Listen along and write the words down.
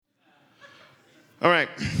All right.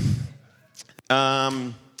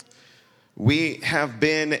 We have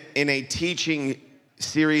been in a teaching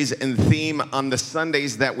series and theme on the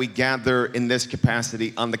Sundays that we gather in this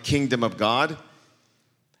capacity on the kingdom of God,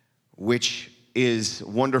 which is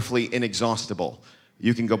wonderfully inexhaustible.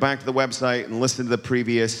 You can go back to the website and listen to the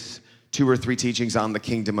previous 2 or 3 teachings on the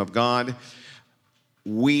kingdom of God.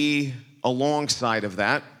 We, alongside of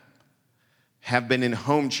that, have been in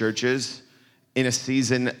home churches in a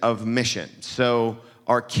season of mission. So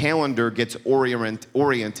our calendar gets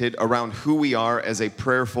oriented around who we are as a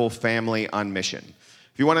prayerful family on mission.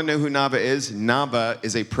 If you want to know who NAVA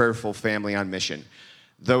is a prayerful family on mission.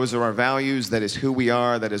 Those are our values. That is who we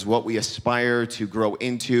are. That is what we aspire to grow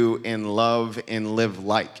into and love and live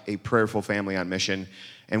like, a prayerful family on mission.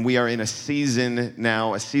 And we are in a season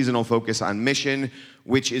now, a seasonal focus on mission,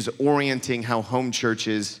 which is orienting how home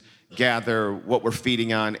churches gather, what we're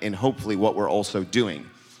feeding on, and hopefully what we're also doing.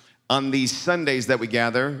 On these Sundays that we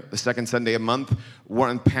gather, the second Sunday a month, we're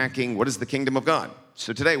unpacking what is the kingdom of God.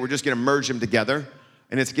 So today we're just going to merge them together,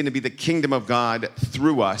 and it's going to be the kingdom of God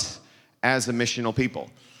through us as a missional people.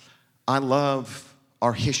 I love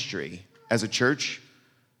our history as a church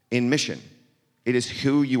in mission. It is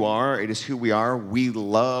who you are. It is who we are. We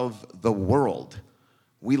love the world.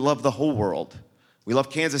 We love the whole world. We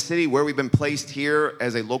love Kansas City, where we've been placed here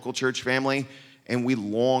as a local church family, and we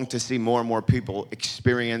long to see more and more people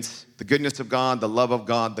experience the goodness of God, the love of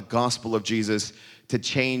God, the gospel of Jesus, to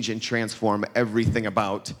change and transform everything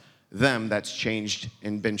about them that's changed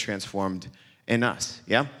and been transformed in us,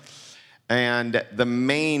 yeah? And the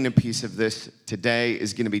main piece of this today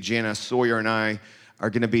is going to be Jana Sawyer and I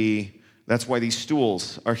are going to be, that's why these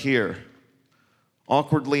stools are here,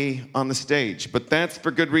 awkwardly on the stage. But that's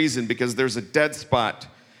for good reason, because there's a dead spot.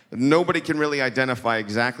 Nobody can really identify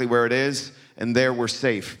exactly where it is, and there we're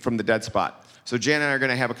safe from the dead spot. So Jan and I are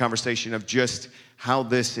going to have a conversation of just how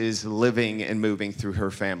this is living and moving through her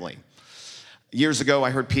family. Years ago,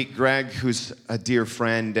 I heard Pete Gregg, who's a dear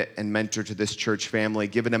friend and mentor to this church family,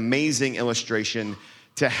 give an amazing illustration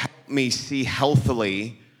to help me see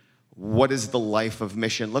healthily what does the life of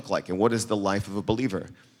mission look like and what is the life of a believer.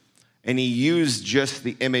 And he used just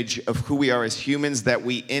the image of who we are as humans, that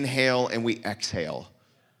we inhale and we exhale.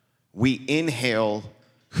 We inhale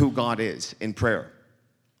who God is in prayer.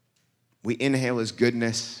 We inhale his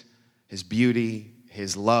goodness, his beauty,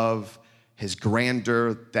 his love, his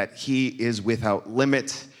grandeur, that he is without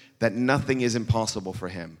limits, that nothing is impossible for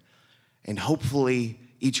him. And hopefully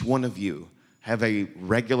each one of you have a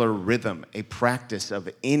regular rhythm, a practice of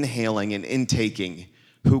inhaling and intaking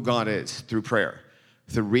who God is through prayer,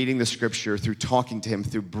 through reading the scripture, through talking to him,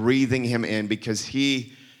 through breathing him in, because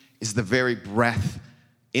he is the very breath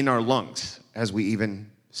in our lungs, as we even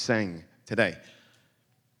sang today.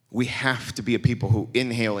 We have to be a people who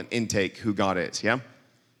inhale and intake who God is, yeah?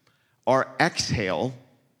 Our exhale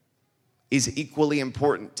is equally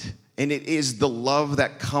important, and it is the love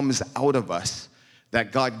that comes out of us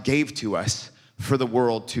that God gave to us for the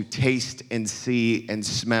world to taste and see and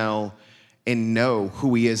smell and know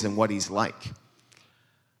who he is and what he's like.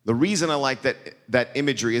 The reason I like that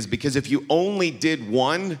imagery is because if you only did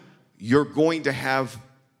one, you're going to have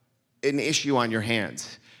an issue on your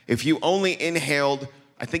hands. If you only inhaled,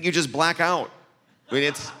 I think you just black out. I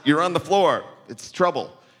mean, you're on the floor. It's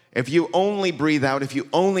trouble. If you only breathe out, if you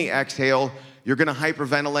only exhale, you're going to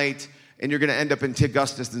hyperventilate, and you're going to end up in Tig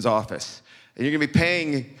Gustafson's office. And you're going to be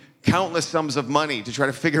paying countless sums of money to try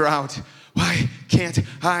to figure out, why can't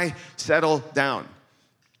I settle down?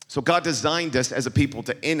 So God designed us as a people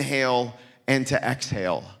to inhale and to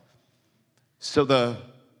exhale. So the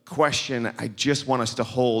question I just want us to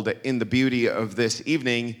hold in the beauty of this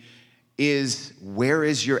evening is, where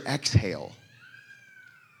is your exhale?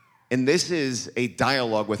 And this is a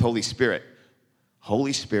dialogue with Holy Spirit.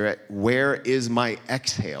 Holy Spirit, where is my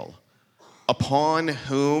exhale? Upon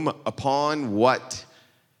whom, upon what,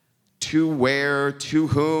 to where, to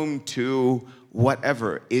whom, to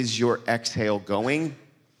whatever is your exhale going?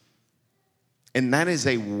 And that is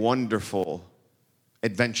a wonderful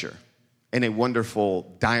adventure and a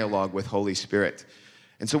wonderful dialogue with Holy Spirit.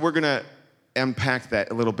 And so we're going to unpack that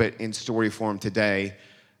a little bit in story form today,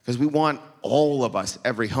 because we want all of us,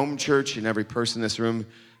 every home church and every person in this room,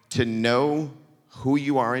 to know who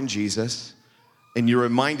you are in Jesus, and you're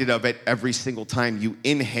reminded of it every single time you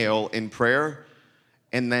inhale in prayer,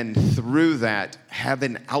 and then through that, have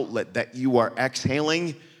an outlet that you are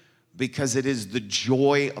exhaling, because it is the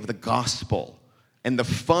joy of the gospel and the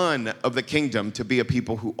fun of the kingdom to be a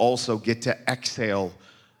people who also get to exhale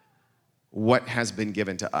what has been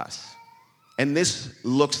given to us. And this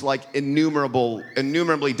looks like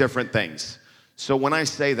innumerably different things. So when I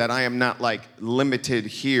say that, I am not like limited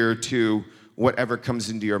here to whatever comes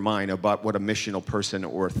into your mind about what a missional person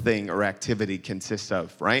or thing or activity consists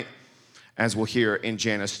of, right? As we'll hear in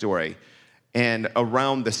Jana's story. And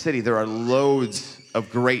around the city, there are loads of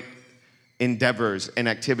great endeavors and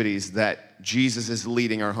activities that Jesus is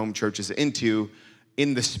leading our home churches into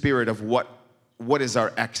in the spirit of what is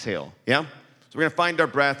our exhale, yeah? So we're gonna find our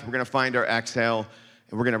breath, we're gonna find our exhale,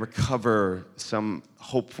 and we're gonna recover some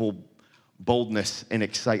hopeful boldness and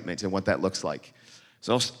excitement and what that looks like.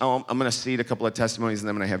 So I'm gonna seed a couple of testimonies and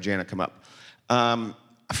then I'm gonna have Jana come up.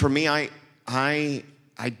 For me,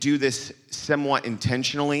 I do this somewhat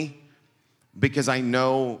intentionally because I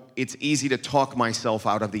know it's easy to talk myself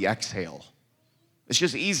out of the exhale. It's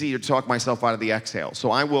just easy to talk myself out of the exhale. So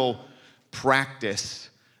I will practice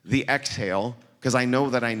the exhale because I know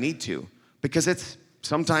that I need to, because it's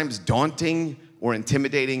sometimes daunting or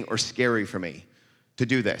intimidating or scary for me to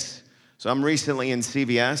do this. So I'm recently in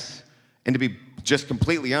CVS, and to be just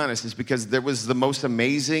completely honest, is because there was the most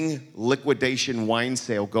amazing liquidation wine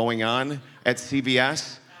sale going on at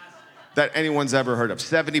CVS that anyone's ever heard of.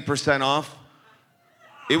 70% off.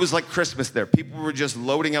 It was like Christmas there. People were just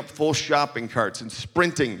loading up full shopping carts and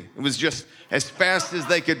sprinting. It was just as fast as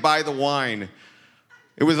they could buy the wine.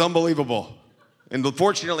 It was unbelievable. And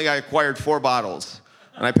fortunately, I acquired 4 bottles.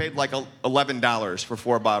 And I paid like $11 for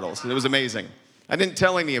 4 bottles. And it was amazing. I didn't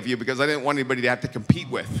tell any of you because I didn't want anybody to have to compete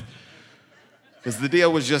with. Because the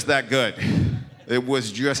deal was just that good. It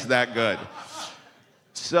was just that good.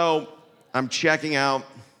 So I'm checking out.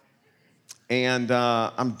 And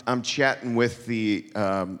I'm chatting with the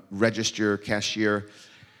register cashier,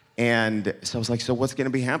 and so I was like, "So what's going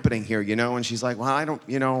to be happening here, you know?" And she's like, "Well, I don't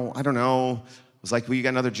know." I was like, "Well, you got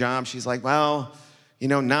another job?" She's like, "Well,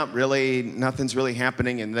 not really. Nothing's really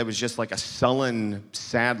happening." And there was just like a sullen,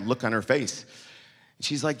 sad look on her face. And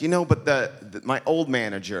she's like, "But my old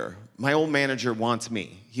manager wants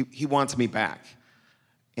me. He wants me back."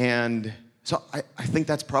 And so I think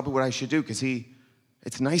that's probably what I should do because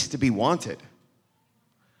it's nice to be wanted.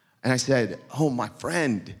 And I said, "Oh, my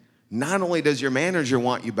friend, not only does your manager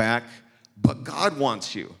want you back, but God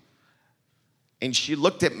wants you." And she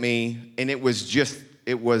looked at me, and it was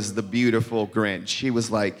the beautiful grin. She was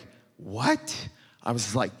like, "What?" I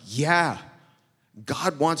was like, "Yeah,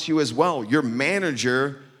 God wants you as well. Your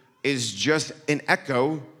manager is just an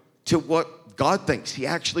echo to what God thinks. He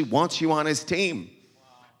actually wants you on his team."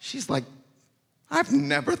 She's like, "I've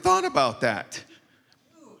never thought about that."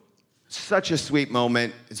 Such a sweet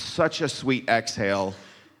moment, such a sweet exhale.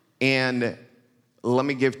 And let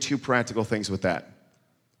me give 2 practical things with that.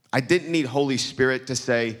 I didn't need Holy Spirit to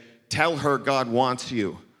say, "Tell her God wants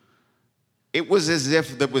you." It was as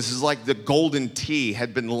if that was like the golden tea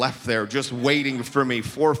had been left there just waiting for me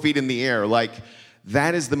 4 feet in the air. Like,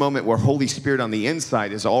 that is the moment where Holy Spirit on the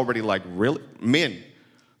inside is already like, "Really? Man,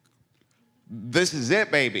 this is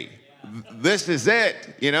it, baby. This is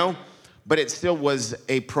it," But it still was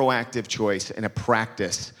a proactive choice and a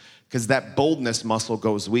practice because that boldness muscle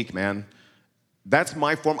goes weak, man. That's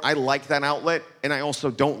my form. I like that outlet, and I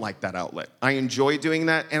also don't like that outlet. I enjoy doing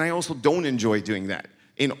that, and I also don't enjoy doing that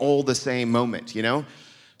in all the same moment,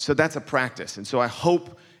 So that's a practice. And so I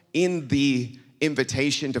hope in the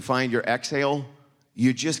invitation to find your exhale,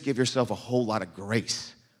 you just give yourself a whole lot of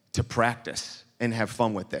grace to practice and have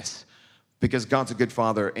fun with this. Because God's a good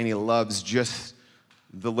Father, and he loves just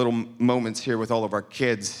the little moments here with all of our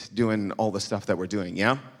kids doing all the stuff that we're doing,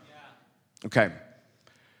 yeah? Okay.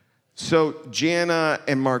 So Jana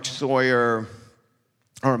and Mark Sawyer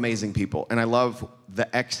are amazing people, and I love the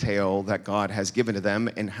exhale that God has given to them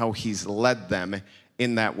and how he's led them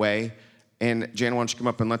in that way. And Jana, why don't you come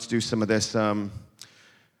up and let's do some of this,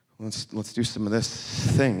 let's do some of this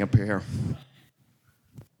thing up here.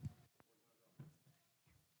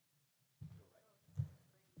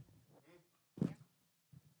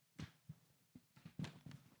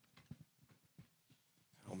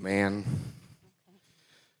 Man,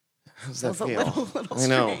 how's that feel? I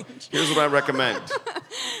know. Strange. Here's what I recommend.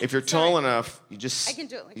 If you're tall enough, I can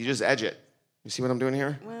do it like you just edge it. You see what I'm doing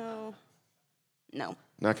here? Well, no.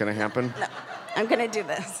 Not gonna happen? No. I'm gonna do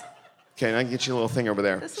this. Okay, I can get you a little thing over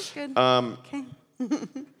there. This is good. Okay.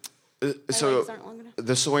 So legs aren't long enough.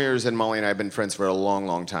 The Sawyers and Molly and I have been friends for a long,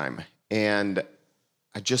 long time. And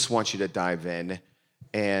I just want you to dive in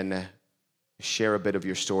and share a bit of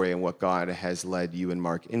your story and what God has led you and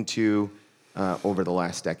Mark into over the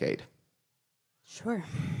last decade. Sure.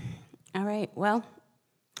 All right. Well,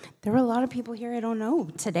 there were a lot of people here I don't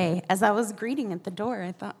know today. As I was greeting at the door,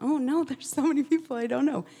 I thought, oh, no, there's so many people I don't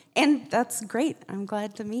know. And that's great. I'm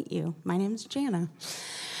glad to meet you. My name's Jana.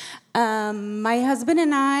 My husband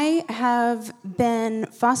and I have been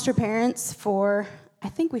foster parents for, I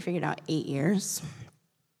think we figured out 8 years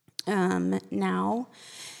now.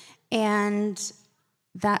 And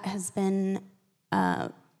that has been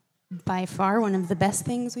by far one of the best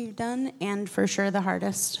things we've done, and for sure the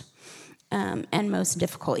hardest and most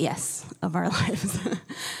difficult, yes, of our lives. Did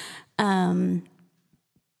you want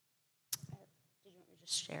me to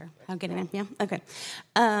just share how getting in? Yeah? Okay.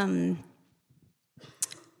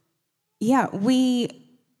 Yeah, we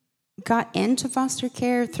got into foster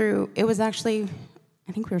care through, it was actually,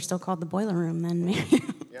 I think we were still called the Boiler Room then, maybe.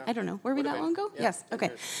 Yeah. I don't know. Were we that long ago? Yeah. Yes,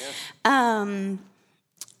 okay. Yeah.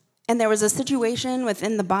 And there was a situation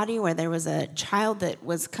within the body where there was a child that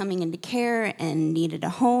was coming into care and needed a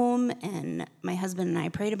home, and my husband and I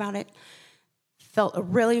prayed about it. Felt a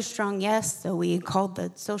really strong yes, so we called the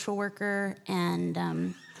social worker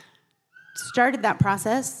and started that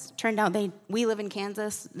process. Turned out we live in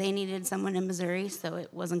Kansas. They needed someone in Missouri, so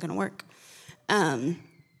it wasn't going to work. So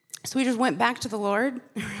we just went back to the Lord.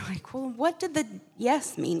 And we're like, well, what did the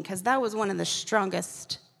yes mean? Because that was one of the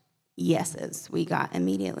strongest yeses we got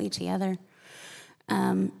immediately together.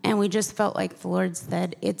 And we just felt like the Lord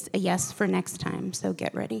said, it's a yes for next time, so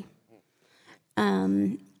get ready.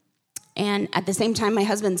 And at the same time, my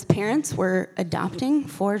husband's parents were adopting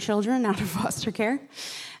 4 children out of foster care.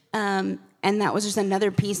 And that was just another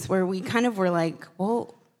piece where we kind of were like,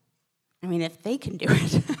 well, I mean, if they can do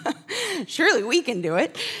it, surely we can do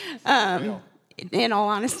it. In all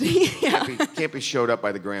honesty, yeah. Can't be showed up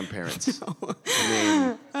by the grandparents.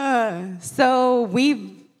 No. So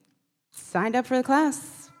we signed up for the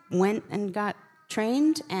class, went and got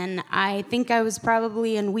trained, and I think I was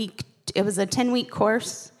probably it was a 10-week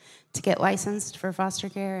course to get licensed for foster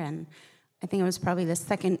care, and I think it was probably the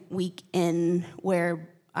second week in where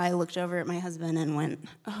I looked over at my husband and went,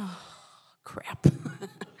 oh, crap.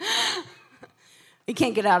 We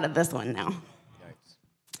can't get out of this one now.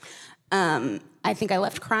 I think I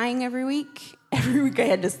left crying every week. Every week I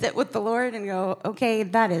had to sit with the Lord and go, okay,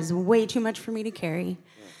 that is way too much for me to carry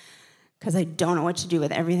because I don't know what to do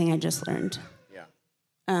with everything I just learned. Yeah.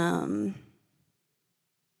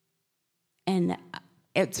 And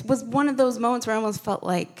it was one of those moments where I almost felt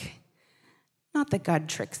like, not that God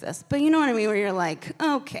tricks us, but you know what I mean, where you're like,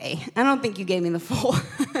 okay, I don't think you gave me the full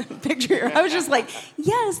picture. I was just like,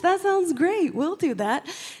 yes, that sounds great. We'll do that.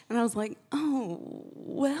 And I was like, oh,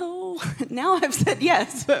 well, now I've said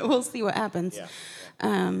yes, but we'll see what happens.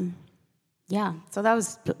 Yeah. So that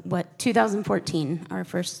was, 2014, our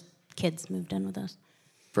first kids moved in with us.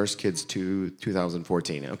 First kids to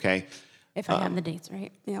 2014, okay. If I have the dates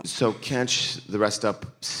right. Yeah. So catch the rest up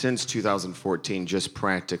since 2014, just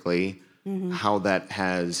practically. Mm-hmm. How that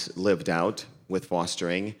has lived out with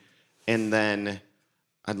fostering. And then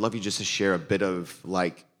I'd love you just to share a bit of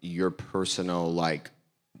like your personal, like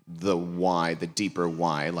the why, the deeper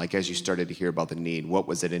why, like as you started to hear about the need, what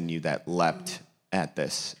was it in you that leapt at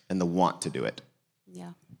this and the want to do it?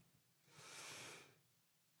 Yeah.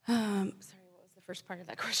 Sorry, what was the first part of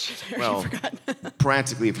that question? Well,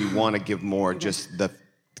 practically if you want to give more, just the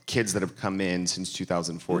kids that have come in since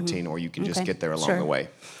 2014, or you can just get there along the way.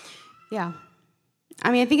 Yeah.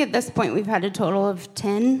 I mean, I think at this point we've had a total of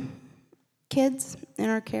 10 kids in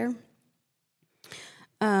our care.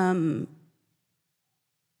 And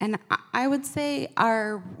I would say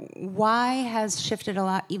our why has shifted a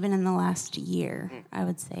lot even in the last year, I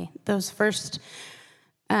would say. Those first,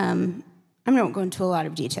 I won't go into a lot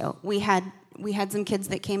of detail. We had some kids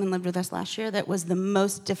that came and lived with us last year that was the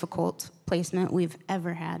most difficult placement we've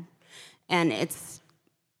ever had. And it's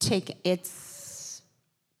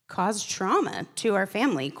caused trauma to our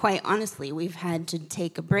family. Quite honestly, we've had to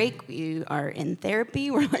take a break. We are in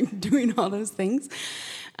therapy. We're like doing all those things.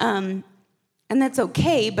 And that's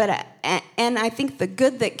okay, but and I think the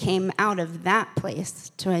good that came out of that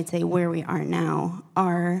place to, I'd say, where we are now,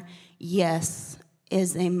 our yes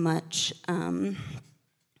is a much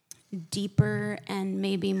deeper and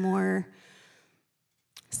maybe more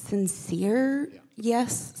sincere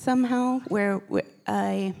yes somehow, where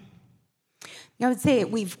I would say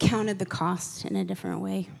we've counted the cost in a different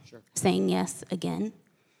way, saying yes again.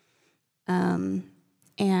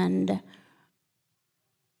 And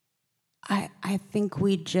I think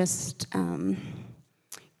we just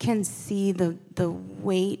can see the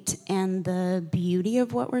weight and the beauty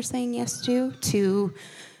of what we're saying yes to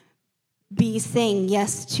be saying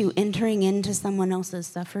yes to entering into someone else's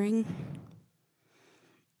suffering.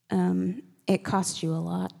 It costs you a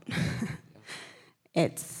lot.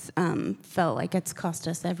 It's felt like it's cost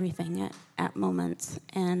us everything at moments,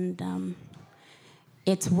 and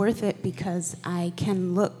it's worth it because I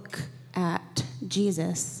can look at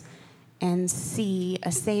Jesus and see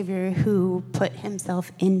a Savior who put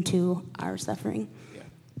himself into our suffering. Yeah.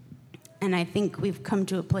 And I think we've come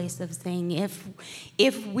to a place of saying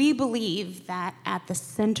if we believe that at the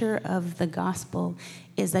center of the gospel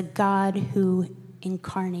is a God who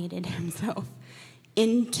incarnated himself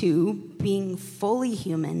into being fully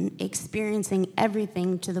human, experiencing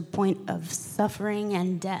everything to the point of suffering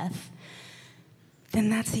and death, then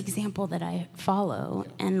that's the example that I follow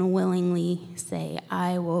and willingly say,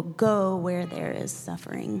 I will go where there is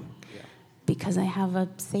suffering because I have a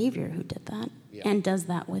Savior who did that and does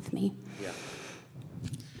that with me. Yeah.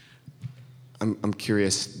 I'm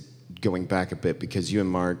curious, going back a bit, because you and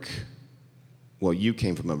Mark, well, you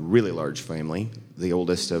came from a really large family, the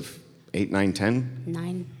oldest of 8, 9, 10?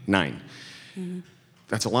 9. 9. Mm-hmm.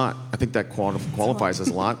 That's a lot. I think that qualifies as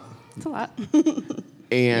a lot. It's a lot.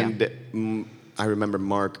 And I remember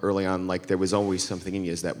Mark early on, like there was always something in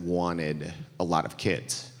you that wanted a lot of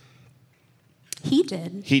kids. He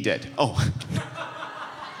did. He did. Oh.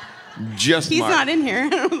 Just He's Mark. not in here.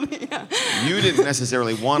 You didn't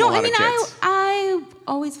necessarily want a lot of kids. I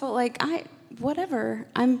always felt like whatever,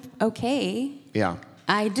 I'm okay. Yeah.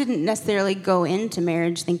 I didn't necessarily go into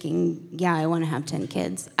marriage thinking, yeah, I want to have 10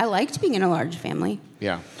 kids. I liked being in a large family.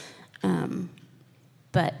 Yeah.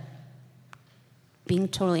 But being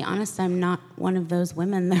totally honest, I'm not one of those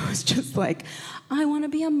women that was just like, I want to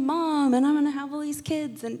be a mom and I'm going to have all these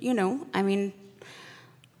kids. And,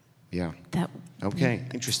 Yeah. That. Okay,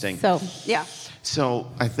 interesting. So, yeah.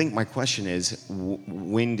 So I think my question is,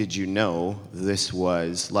 when did you know this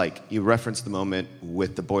was, like, you referenced the moment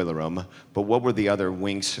with the boiler room, but what were the other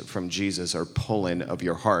winks from Jesus or pull-in of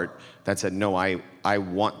your heart that said, no, I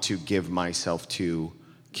want to give myself to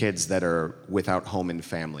kids that are without home and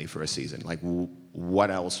family for a season? Like, what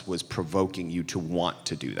else was provoking you to want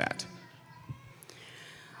to do that?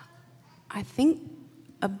 I think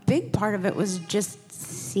a big part of it was just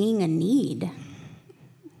seeing a need.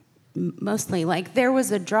 Mostly, like, there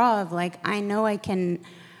was a draw of, like, I know I can,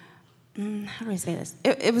 how do I say this?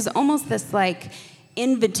 It was almost this, like,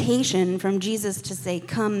 invitation from Jesus to say,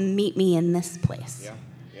 come meet me in this place.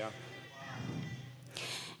 Yeah.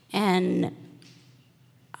 And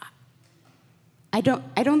I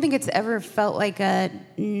don't think it's ever felt like a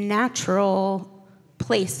natural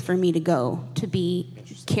place for me to go, to be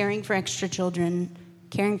caring for extra children,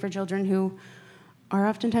 caring for children who are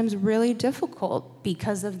oftentimes really difficult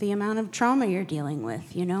because of the amount of trauma you're dealing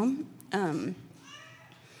with, But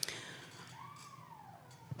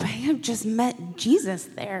I have just met Jesus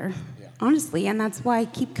there, honestly, and that's why I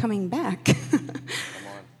keep coming back.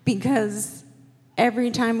 Because every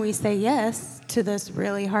time we say yes to this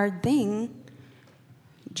really hard thing,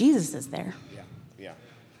 Jesus is there. Yeah.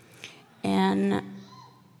 And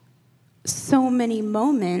so many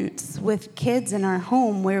moments with kids in our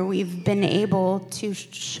home where we've been able to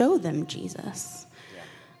show them Jesus.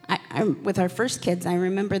 With our first kids, I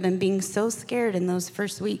remember them being so scared in those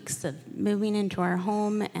first weeks of moving into our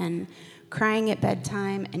home and crying at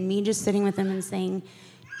bedtime, and me just sitting with them and saying,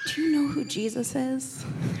 do you know who Jesus is?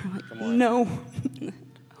 They're like, no.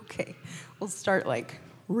 Okay, we'll start like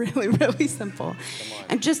really, really simple.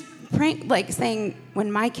 And just praying, like saying,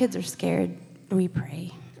 when my kids are scared, we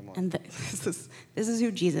pray. And this is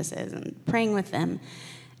who Jesus is, and praying with them.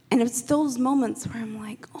 And it's those moments where I'm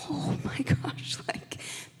like, oh my gosh, like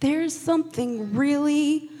there's something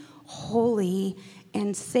really holy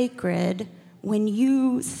and sacred when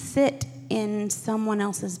you sit in someone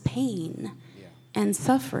else's pain and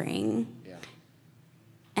suffering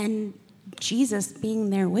and Jesus being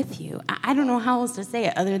there with you. I don't know how else to say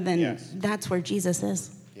it other than that's where Jesus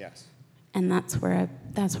is. Yes. And that's where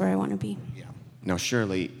I want to be. Yeah. Now,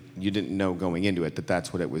 surely you didn't know going into it that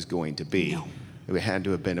that's what it was going to be. No. It had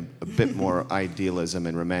to have been a bit more idealism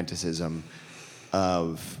and romanticism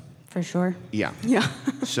of... For sure. Yeah. Yeah.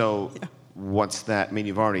 So what's that? I mean,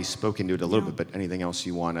 you've already spoken to it a little bit, but anything else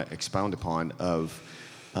you want to expound upon of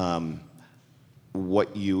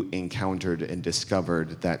what you encountered and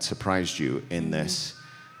discovered that surprised you in this?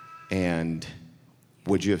 And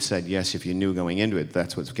would you have said yes if you knew going into it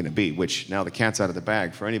that's what it's going to be? Which, now the cat's out of the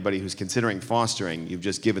bag. For anybody who's considering fostering, you've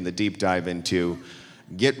just given the deep dive into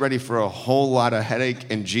get ready for a whole lot of headache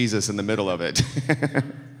and Jesus in the middle of it.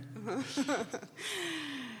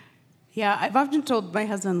 Yeah, I've often told my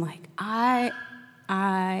husband, like,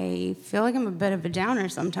 I feel like I'm a bit of a downer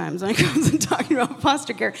sometimes when it comes to talking about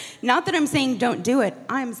foster care. Not that I'm saying don't do it.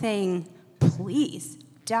 I'm saying, please,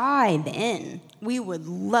 dive in. We would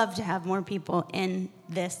love to have more people in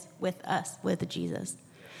this with us, with Jesus.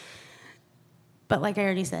 But like I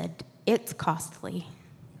already said, it's costly.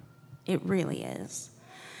 It really is.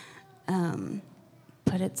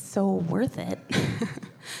 but it's so worth it.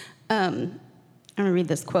 I'm going to read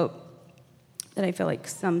this quote that I feel like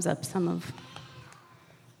sums up some of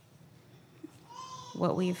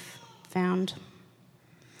what we've found.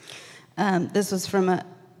 This was from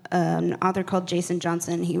an author called Jason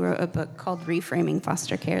Johnson. He wrote a book called Reframing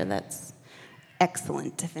Foster Care that's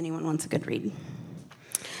excellent if anyone wants a good read.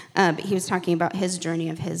 But he was talking about his journey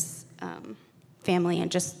of his family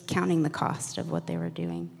and just counting the cost of what they were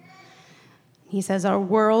doing. He says, "Our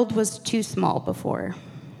world was too small before,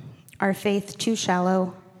 our faith too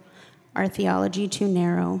shallow, our theology too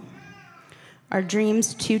narrow, our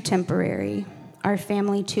dreams too temporary, our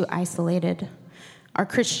family too isolated, our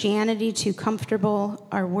Christianity too comfortable,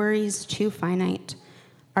 our worries too finite,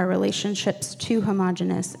 our relationships too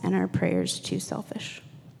homogenous, and our prayers too selfish."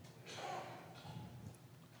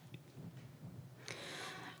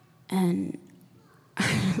 And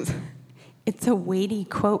it's a weighty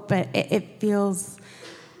quote, but it feels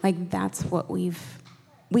like that's what we've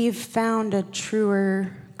found a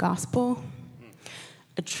truer gospel,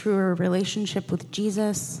 a truer relationship with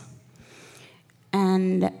Jesus,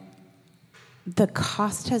 and the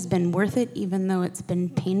cost has been worth it, even though it's been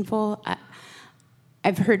painful.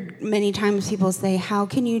 I've heard many times people say, "How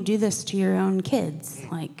can you do this to your own kids?"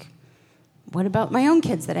 Like, what about my own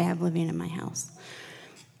kids that I have living in my house?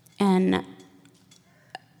 And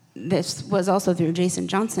this was also through Jason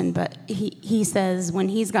Johnson, but he says when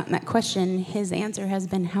he's gotten that question, his answer has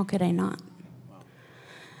been, "How could I not?" Wow.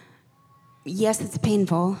 Yes, it's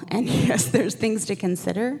painful, and yes, there's things to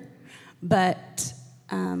consider, but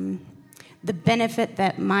the benefit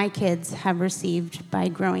that my kids have received by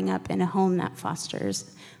growing up in a home that fosters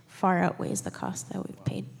far outweighs the cost that we've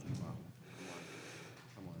paid.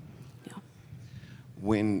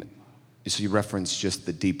 Yeah. So you referenced just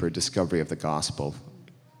the deeper discovery of the gospel.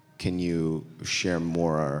 Can you share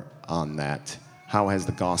more on that? How has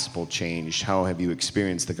the gospel changed? How have you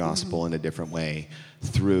experienced the gospel in a different way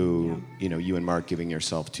through, you and Mark giving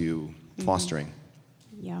yourself to fostering?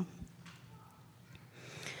 Yeah.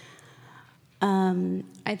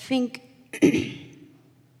 I think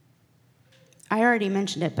I already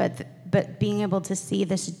mentioned it, but being able to see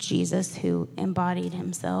this Jesus who embodied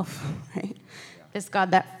himself, right? This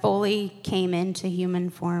God that fully came into human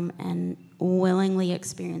form and willingly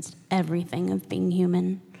experienced everything of being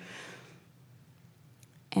human.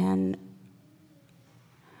 And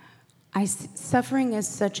suffering is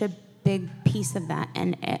such a big piece of that,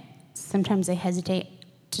 and sometimes I hesitate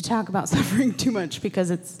to talk about suffering too much because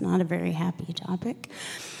it's not a very happy topic.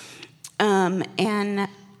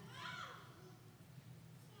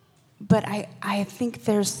 But I think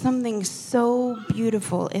there's something so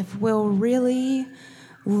beautiful if we'll really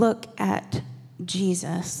look at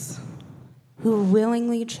Jesus, who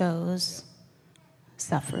willingly chose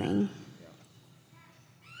suffering.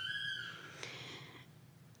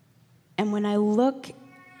 And when I look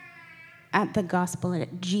at the gospel,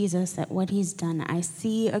 at Jesus, at what he's done, I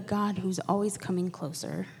see a God who's always coming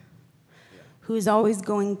closer, who's always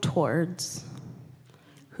going towards,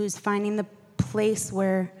 who's finding the place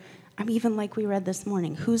where, even like we read this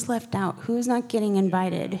morning, who's left out, who's not getting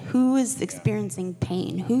invited, who is experiencing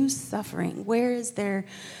pain, who's suffering, where is there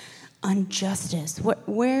injustice,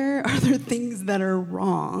 where are there things that are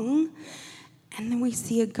wrong? And then we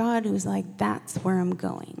see a God who's like, that's where I'm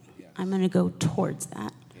going. I'm going to go towards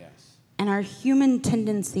that. And our human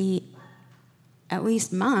tendency, at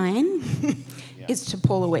least mine, is to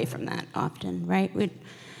pull away from that often, right?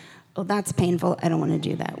 That's painful. I don't want to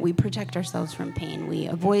do that. We protect ourselves from pain. We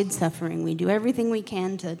avoid suffering. We do everything we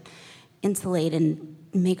can to insulate and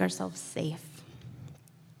make ourselves safe.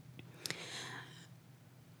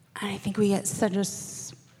 And I think we get such a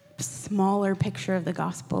smaller picture of the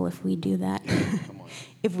gospel if we do that.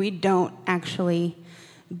 If we don't actually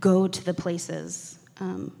go to the places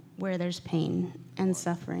where there's pain and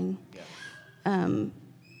suffering.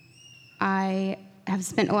 I have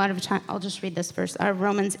spent a lot of time, I'll just read this verse,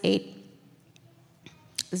 Romans 8.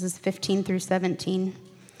 This is 15 through 17.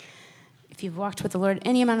 If you've walked with the Lord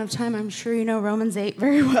any amount of time, I'm sure you know Romans 8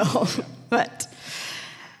 very well. But,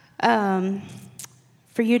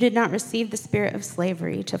 for you did not receive the spirit of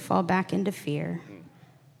slavery to fall back into fear,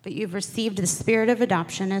 but you've received the spirit of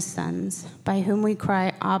adoption as sons, by whom we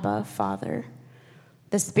cry, Abba, Father.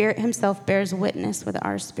 The Spirit himself bears witness with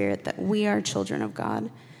our spirit that we are children of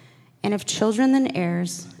God. And if children, then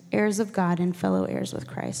heirs, heirs of God and fellow heirs with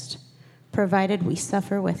Christ, provided we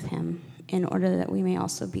suffer with him, in order that we may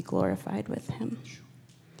also be glorified with him.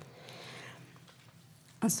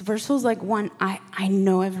 This verse was like one I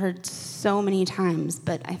know I've heard so many times,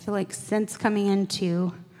 but I feel like since coming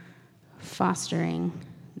into fostering,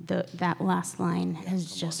 that last line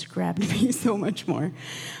has just grabbed me so much more.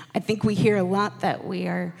 I think we hear a lot that we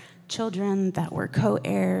are children, that we're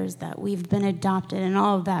co-heirs, that we've been adopted, and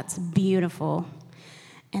all of that's beautiful.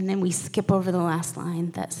 And then we skip over the last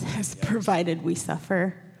line that says, provided we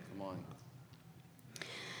suffer. Come on.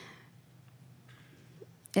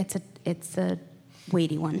 It's a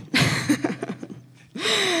weighty one.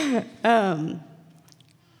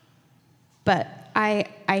 But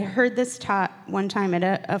I heard this taught one time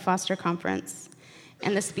at a foster conference,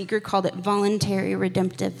 and the speaker called it voluntary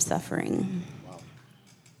redemptive suffering. Wow.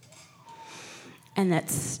 And that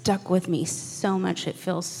stuck with me so much. It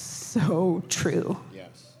feels so true.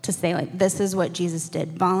 Yes. To say, like, this is what Jesus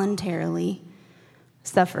did, voluntarily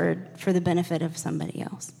suffered for the benefit of somebody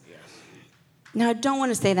else. Yes. Now, I don't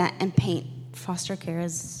want to say that and paint foster care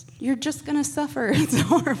as, you're just going to suffer. It's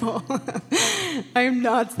horrible. I am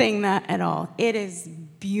not saying that at all. It is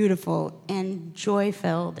beautiful and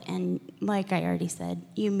joy-filled, and like I already said,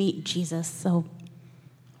 you meet Jesus, so,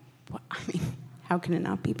 I mean, how can it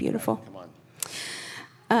not be beautiful? Come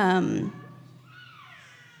on.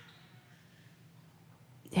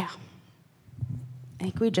 Yeah. I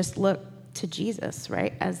think we just look to Jesus,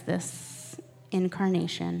 right, as this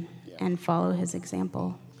incarnation and follow his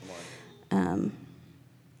example.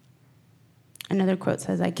 Another quote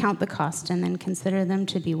says, I count the cost and then consider them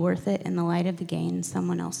to be worth it in the light of the gain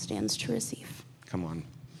someone else stands to receive. Come on.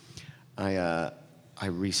 I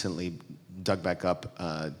recently dug back up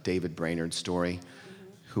David Brainerd's story,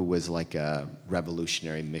 who was like a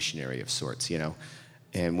revolutionary missionary of sorts, you know,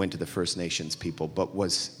 and went to the First Nations people. But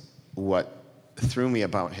what threw me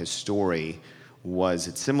about his story was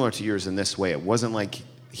it's similar to yours in this way. It wasn't like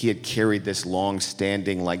he had carried this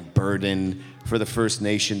long-standing like burden for the First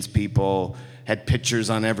Nations people, had pictures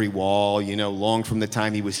on every wall, you know, long from the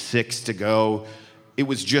time he was 6 to go. It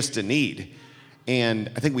was just a need.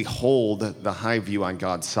 And I think we hold the high view on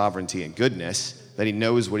God's sovereignty and goodness, that he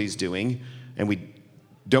knows what he's doing, and we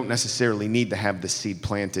don't necessarily need to have the seed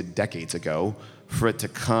planted decades ago for it to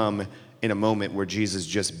come in a moment where Jesus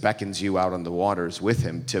just beckons you out on the waters with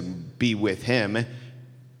him to be with him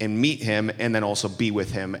and meet him, and then also be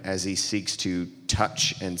with him as he seeks to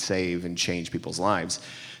touch and save and change people's lives.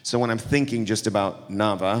 So when I'm thinking just about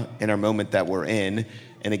Nava and our moment that we're in,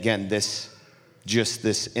 and again, this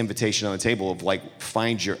invitation on the table of like,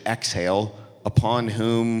 find your exhale, upon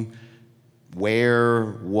whom,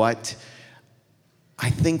 where, what, I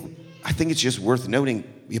think it's just worth noting,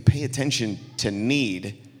 you pay attention to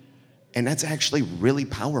need, and that's actually really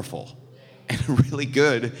powerful and really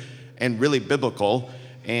good and really biblical,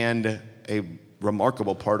 and a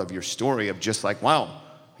remarkable part of your story of just like, wow,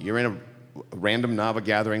 you're in a random Nava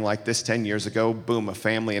gathering like this 10 years ago, boom, a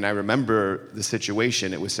family. And I remember the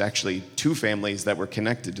situation. It was actually 2 families that were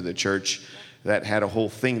connected to the church that had a whole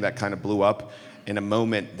thing that kind of blew up in a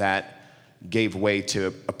moment that gave way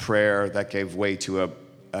to a prayer, that gave way to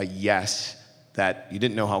a yes, that you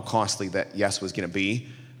didn't know how costly that yes was going to be,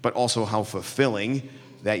 but also how fulfilling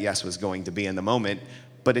that yes was going to be in the moment.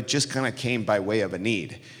 But it just kind of came by way of a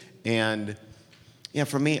need. And yeah,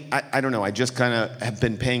 for me, I don't know. I just kind of have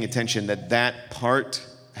been paying attention that part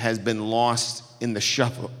has been lost in the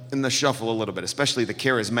shuffle a little bit, especially the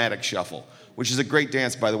charismatic shuffle, which is a great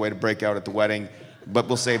dance, by the way, to break out at the wedding, but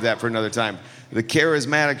we'll save that for another time. The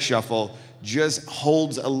charismatic shuffle just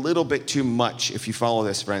holds a little bit too much, if you follow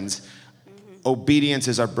this, friends. Obedience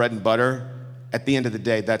is our bread and butter. At the end of the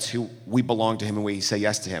day, that's who we belong to him and we say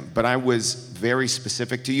yes to him. But I was very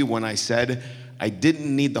specific to you when I said I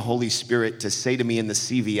didn't need the Holy Spirit to say to me in the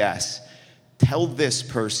CVS, tell this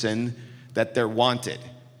person that they're wanted.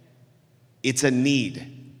 It's a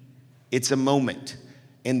need. It's a moment.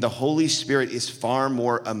 And the Holy Spirit is far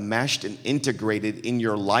more enmeshed and integrated in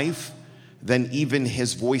your life than even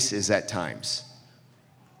his voice is at times.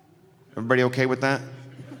 Everybody okay with that?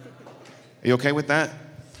 Are you okay with that?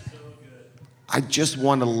 I just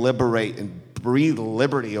want to liberate and breathe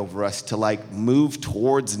liberty over us to like move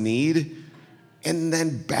towards need and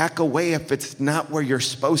then back away if it's not where you're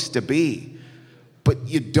supposed to be. But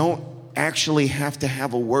you don't actually have to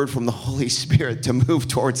have a word from the Holy Spirit to move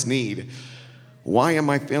towards need. Why am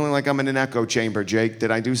I feeling like I'm in an echo chamber, Jake? Did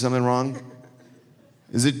I do something wrong?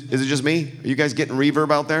 Is it just me? Are you guys getting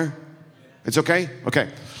reverb out there? It's okay? Okay.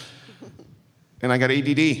 And I got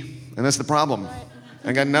ADD, and that's the problem.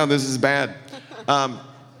 No, this is bad. To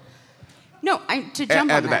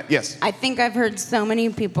jump on that, yes. I think I've heard so many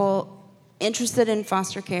people interested in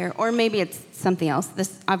foster care, or maybe it's something else.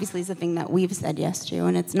 This obviously is a thing that we've said yes to,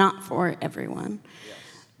 and it's not for everyone. Yes.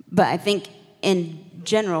 But I think in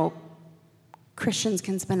general, Christians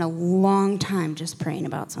can spend a long time just praying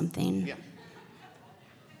about something. Yeah.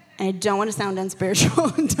 And I don't want to sound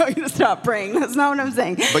unspiritual and tell you to stop praying. That's not what I'm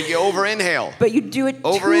saying. But you over-inhale. But you do it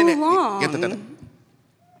too long. Get the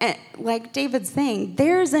And like David's saying,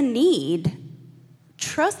 there's a need.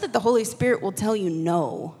 Trust that the Holy Spirit will tell you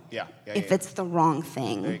no if it's the wrong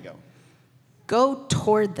thing. There you go. Go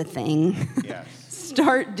toward the thing. Yes.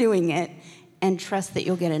 Start doing it. And trust that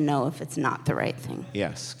you'll get a no if it's not the right thing.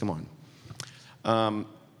 Yes, come on.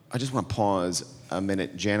 I just want to pause a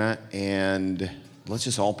minute, Jana, and let's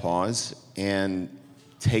just all pause and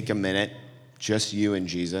take a minute, just you and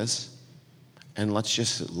Jesus, and let's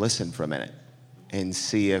just listen for a minute and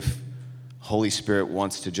see if Holy Spirit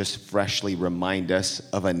wants to just freshly remind us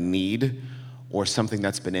of a need or something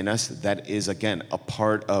that's been in us that is, again, a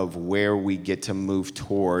part of where we get to move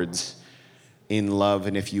towards in love,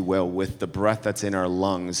 and if you will, with the breath that's in our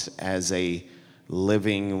lungs as a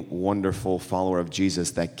living, wonderful follower of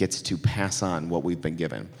Jesus that gets to pass on what we've been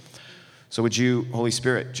given. So would you, Holy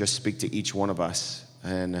Spirit, just speak to each one of us?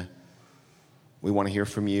 And we want to hear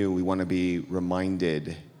from you. We want to be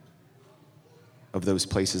reminded of those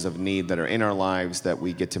places of need that are in our lives that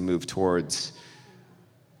we get to move towards.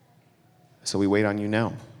 So we wait on you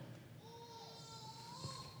now.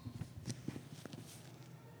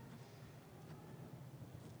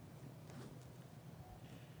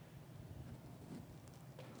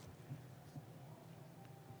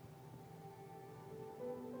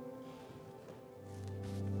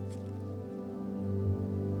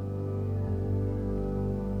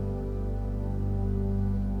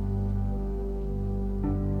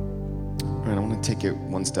 I want to take it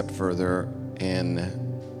one step further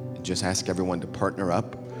and just ask everyone to partner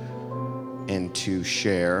up and to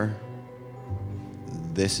share,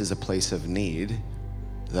 this is a place of need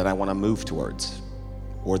that I want to move towards,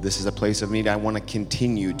 or this is a place of need I want to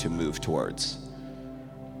continue to move towards.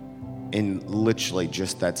 And literally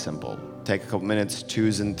just that simple. Take a couple minutes,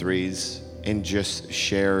 2s and 3s, and just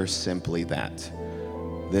share simply that.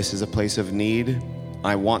 This is a place of need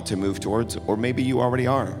I want to move towards, or maybe you already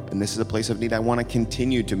are, and this is a place of need I want to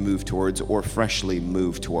continue to move towards or freshly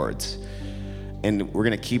move towards. And we're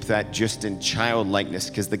going to keep that just in childlikeness,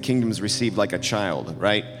 because the kingdom's received like a child,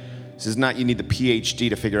 right? This is not you need the PhD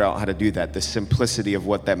to figure out how to do that, the simplicity of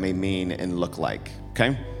what that may mean and look like,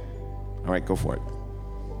 okay? All right, go for it.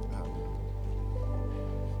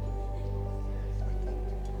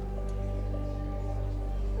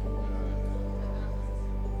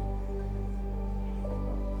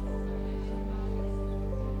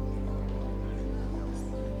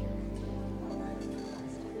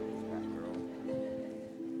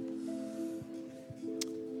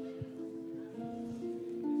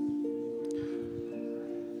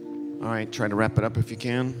 All right, try to wrap it up if you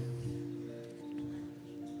can.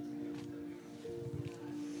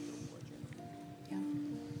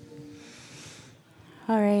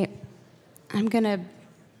 All right. I'm going to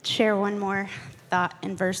share one more thought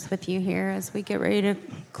and verse with you here as we get ready to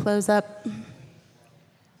close up.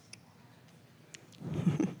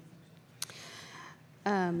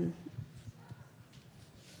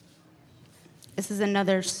 This is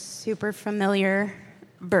another super familiar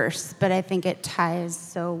verse, but I think it ties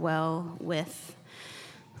so well with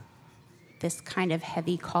this kind of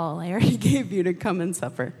heavy call I already gave you to come and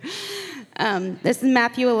suffer. This is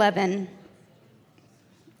Matthew 11,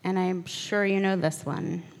 and I'm sure you know this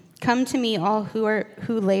one. Come to me, all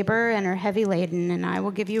who labor and are heavy laden, and I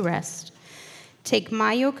will give you rest. Take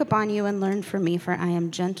my yoke upon you and learn from me, for I am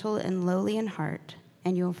gentle and lowly in heart,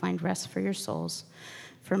 and you will find rest for your souls.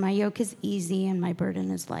 For my yoke is easy and my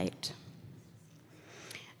burden is light.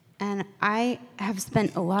 And I have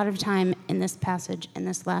spent a lot of time in this passage in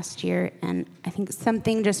this last year, and I think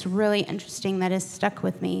something just really interesting that has stuck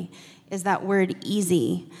with me is that word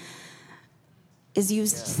easy is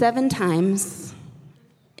used 7 times.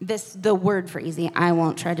 The word for easy, I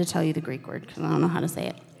won't try to tell you the Greek word because I don't know how to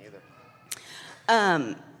say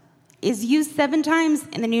it, is used 7 times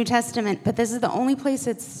in the New Testament, but this is the only place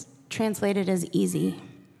it's translated as easy.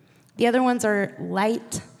 The other ones are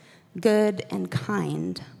light, good, and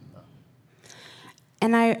kind.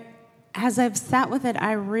 And as I've sat with it,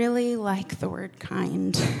 I really like the word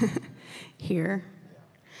kind here.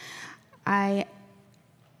 I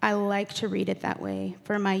like to read it that way.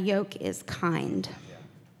 For my yoke is kind,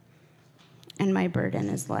 and my burden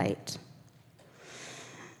is light.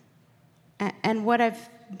 And what I've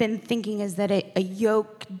been thinking is that a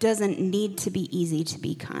yoke doesn't need to be easy to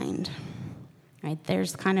be kind. Right?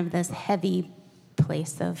 There's kind of this heavy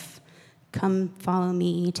place of come follow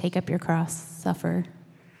me, take up your cross, suffer,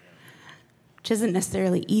 which isn't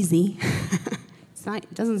necessarily easy.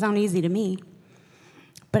 It doesn't sound easy to me,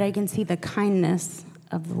 but I can see the kindness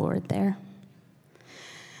of the Lord there.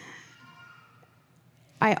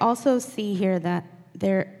 I also see here that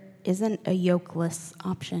there isn't a yokeless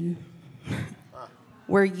option.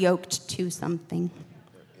 We're yoked to something.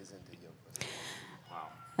 There isn't a yokeless.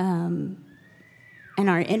 Wow. And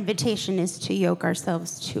our invitation is to yoke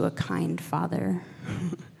ourselves to a kind Father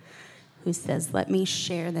who says, let me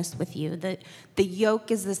share this with you. The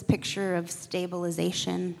yoke is this picture of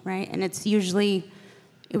stabilization, right? And it's usually,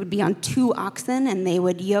 it would be on 2 oxen, and they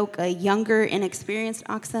would yoke a younger, inexperienced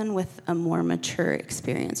oxen with a more mature,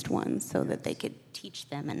 experienced one so that they could teach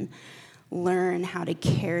them and learn how to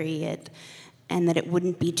carry it, and that it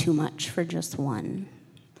wouldn't be too much for just one.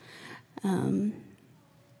 So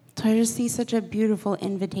I just see such a beautiful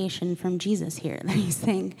invitation from Jesus here, that he's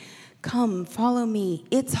saying, come, follow me.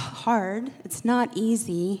 It's hard. It's not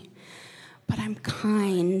easy, but I'm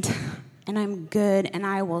kind, and I'm good, and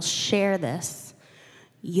I will share this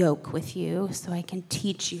yoke with you so I can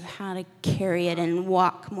teach you how to carry it and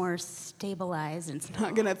walk more stabilized. It's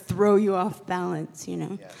not going to throw you off balance, you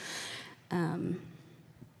know.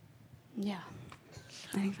 Yeah.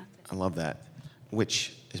 I think that's it. I love that,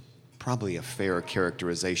 which is probably a fair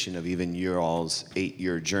characterization of even your all's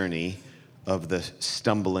 8-year journey, of the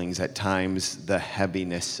stumblings at times, the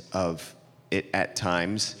heaviness of it at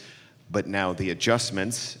times, but now the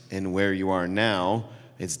adjustments and where you are now,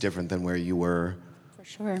 it's different than where you were For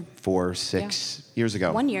sure. 4, 6 years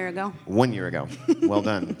ago. 1 year ago. 1 year ago. Well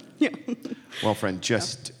done. Yeah. Well, friend,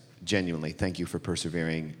 just genuinely, thank you for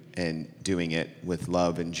persevering and doing it with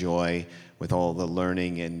love and joy, with all the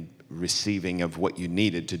learning and receiving of what you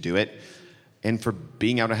needed to do it, and for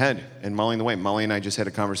being out ahead and mulling the way. Molly and I just had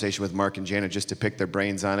a conversation with Mark and Janet just to pick their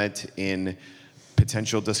brains on it in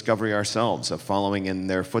potential discovery ourselves of following in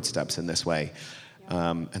their footsteps in this way.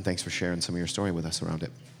 And thanks for sharing some of your story with us around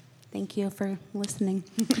it. Thank you for listening.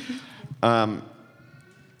 I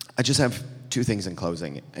just have 2 things in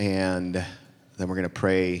closing, and then we're going to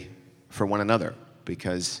pray for one another,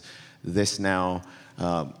 because this now,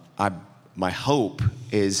 my hope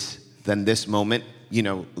is then this moment,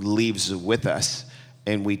 leaves with us,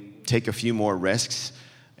 and we take a few more risks,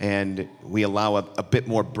 and we allow a bit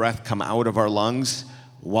more breath come out of our lungs,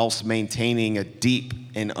 whilst maintaining a deep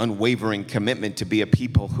and unwavering commitment to be a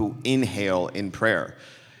people who inhale in prayer,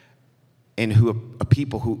 and a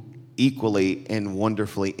people who equally and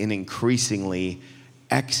wonderfully and increasingly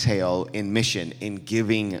exhale in mission, in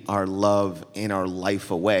giving our love and our life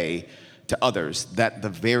away to others, that the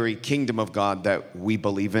very kingdom of God that we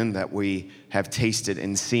believe in, that we have tasted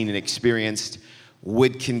and seen and experienced,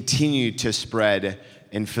 would continue to spread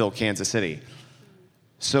and fill Kansas City.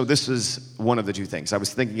 So this is one of the 2 things. I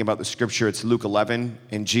was thinking about the scripture, it's Luke 11,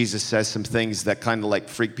 and Jesus says some things that kind of like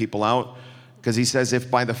freak people out, because he says, if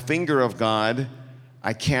by the finger of God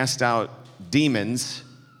I cast out demons,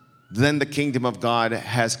 then the kingdom of God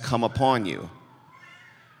has come upon you.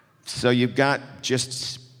 So you've got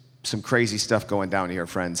just some crazy stuff going down here,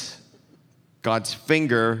 friends. God's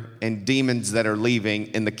finger and demons that are leaving,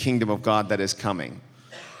 in the kingdom of God that is coming.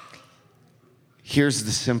 Here's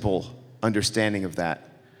the simple understanding of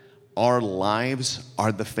that. Our lives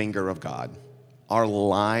are the finger of God. Our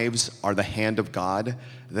lives are the hand of God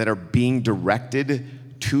that are being directed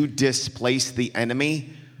to displace the enemy,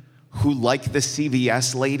 who, like the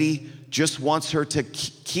CVS lady, just wants her to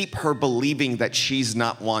keep her believing that she's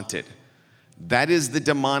not wanted. That is the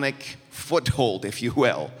demonic foothold, if you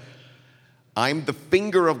will. I'm the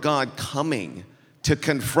finger of God coming to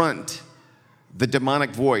confront the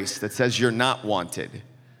demonic voice that says you're not wanted.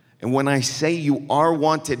 And when I say you are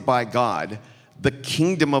wanted by God, the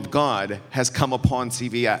kingdom of God has come upon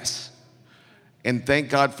CVS. And thank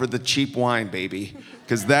God for the cheap wine, baby,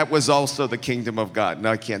 because that was also the kingdom of God.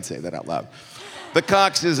 No, I can't say that out loud. The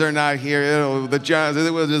Coxes are not here. The Johns,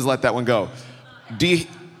 we'll just let that one go.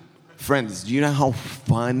 Friends, do you know how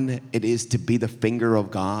fun it is to be the finger of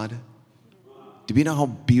God? Do you know how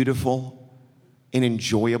beautiful and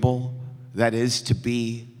enjoyable that is to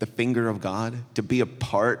be the finger of God? To be a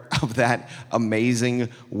part of that amazing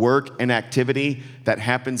work and activity that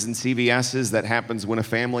happens in CVS's, that happens when a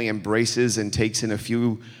family embraces and takes in a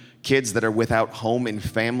few kids that are without home and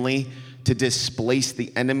family, to displace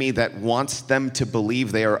the enemy that wants them to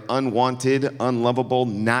believe they are unwanted, unlovable,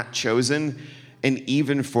 not chosen. And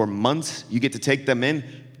even for months, you get to take them in.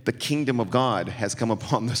 The kingdom of God has come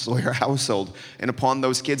upon the Sawyer household and upon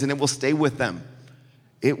those kids, and it will stay with them.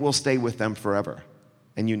 It will stay with them forever.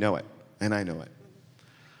 And you know it, and I know it.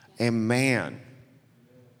 And man,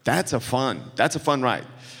 that's a fun ride.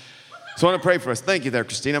 So I want to pray for us. Thank you there,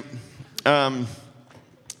 Christina. I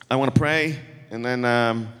want to pray, and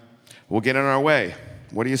then we'll get on our way.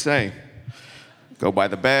 What do you say? Go by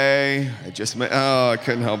the bay. I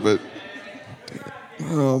couldn't help it.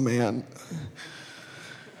 Oh, man.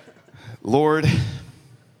 Lord,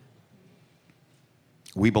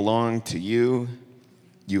 we belong to you.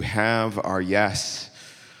 You have our yes.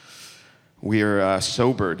 We are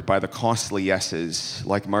sobered by the costly yeses,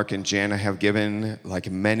 like Mark and Jana have given, like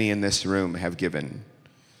many in this room have given.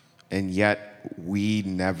 And yet, we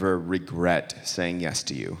never regret saying yes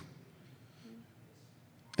to you.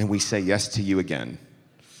 And we say yes to you again.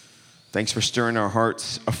 Thanks for stirring our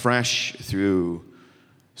hearts afresh through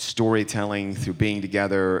storytelling, through being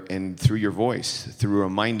together, and through your voice, through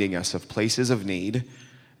reminding us of places of need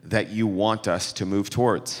that you want us to move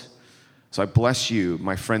towards. So I bless you,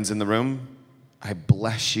 my friends in the room. I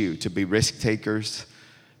bless you to be risk takers,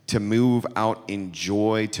 to move out in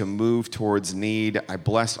joy, to move towards need. I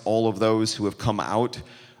bless all of those who have come out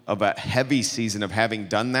of a heavy season of having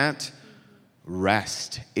done that.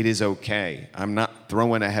 Rest. It is okay. I'm not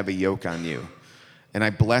throwing a heavy yoke on you. And I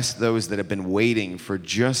bless those that have been waiting for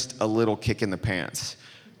just a little kick in the pants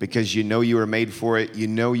because you know you were made for it. You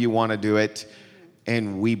know you want to do it.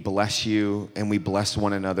 And we bless you and we bless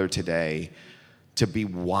one another today to be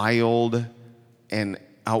wild and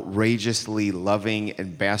outrageously loving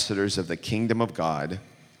ambassadors of the kingdom of God,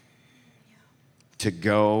 to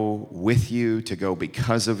go with you, to go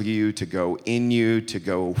because of you, to go in you, to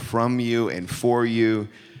go from you and for you.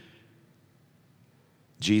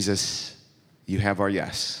 Jesus, you have our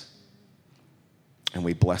yes. And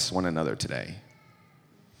we bless one another today.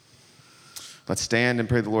 Let's stand and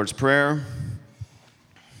pray the Lord's Prayer.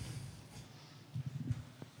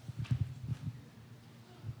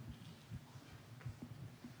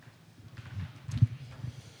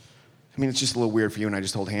 I mean, it's just a little weird for you and I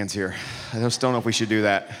just hold hands here. I just don't know if we should do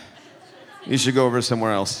that. You should go over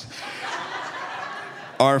somewhere else.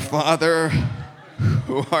 Our Father,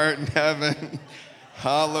 who art in heaven,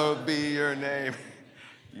 hallowed be your name.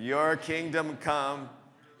 Your kingdom come,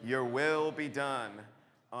 your will be done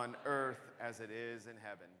on earth as it is in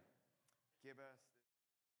heaven. Give us